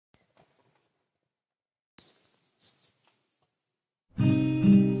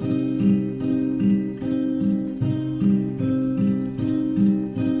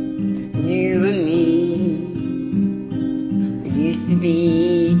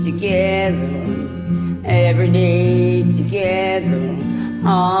together, every day together,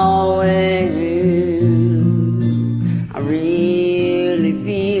 always. I really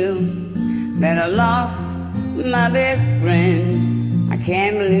feel that I lost my best friend. I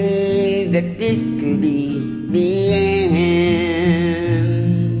can't believe that this could be the end.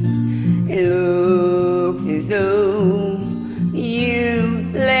 It looks as though you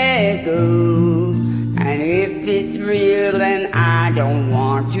let go, and if it's real, then I don't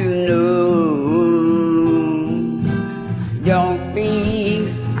want to know. Don't speak,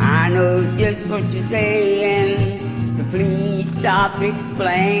 I know just what you're saying, so please stop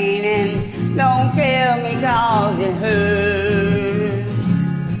explaining. Don't tell me 'cause it hurts.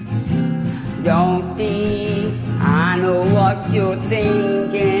 Don't speak, I know what you're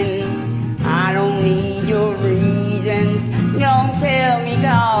thinking, I don't need your reasons. Don't tell me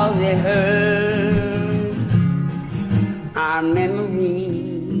 'cause it hurts. Our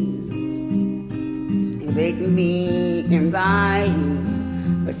memories, they can be inviting,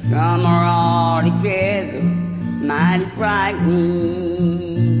 but some are all together mighty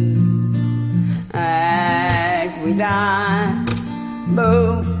frightening. As we die,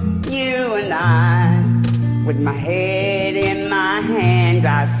 both you and I, with my head in my hands,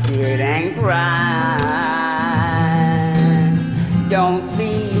 I sit and cry. Don't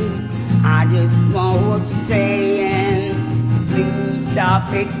speak, I just want what you're saying, so please stop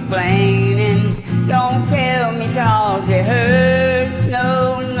explaining. Don't tell me 'cause it hurts. No,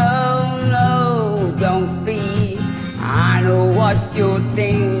 no, no, don't speak, I know what you're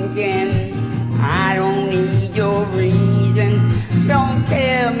thinking, I don't need your reasons. Don't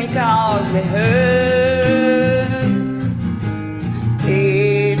tell me 'cause it hurts.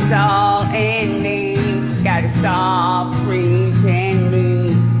 It's all ending, gotta stop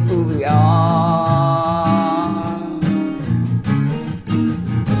pretending who we are.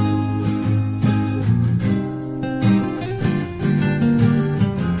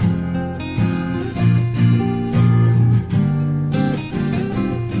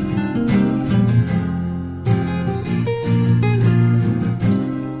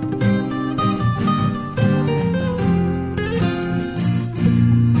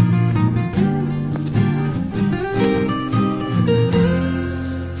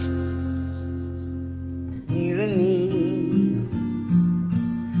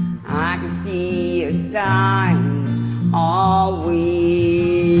 Dying always.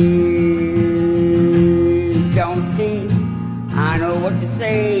 Don't speak, I know what you're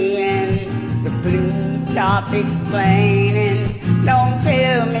saying, so please stop explaining. Don't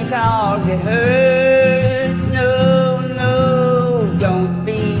tell me 'cause it hurts. No, no, don't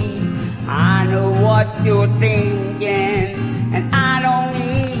speak, I know what you're thinking, and I don't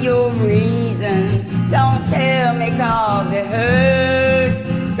need your reasons. Don't tell me 'cause it hurts.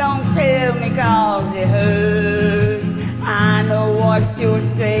 Don't tell me 'cause it hurts. I know what you're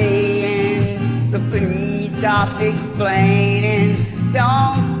saying, so please stop explaining.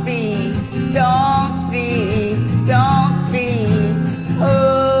 Don't speak, don't speak, don't speak.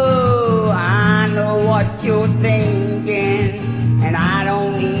 Oh, I know what you're thinking, and I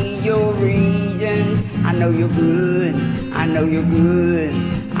don't need your reasons. I know you're good, I know you're good,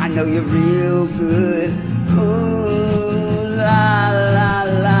 I know you're real good. Ooh, la la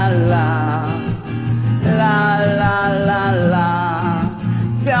la la, la la la la.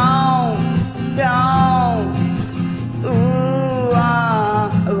 Don't, ooh ah,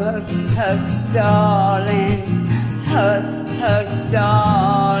 hush, hush, darling, hush, hush,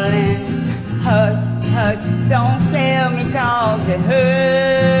 darling, hush, hush. Don't tell me 'cause it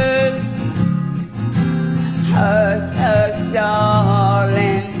hurts. Hush, hush,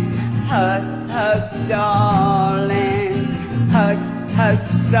 darling, hush, hush, darling, hush, hush,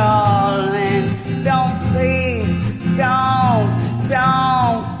 darling. Don't speak, don't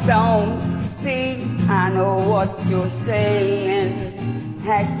speak. I know what you're saying.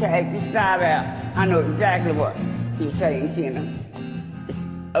 Hashtag this out. I know exactly what you're saying, Tina. It's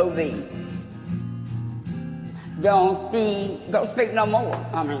OV. Don't speak no more.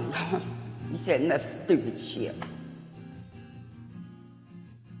 I mean, you said enough stupid shit.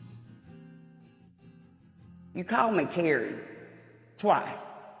 You called me Carrie twice.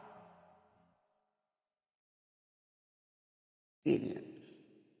 Idiot.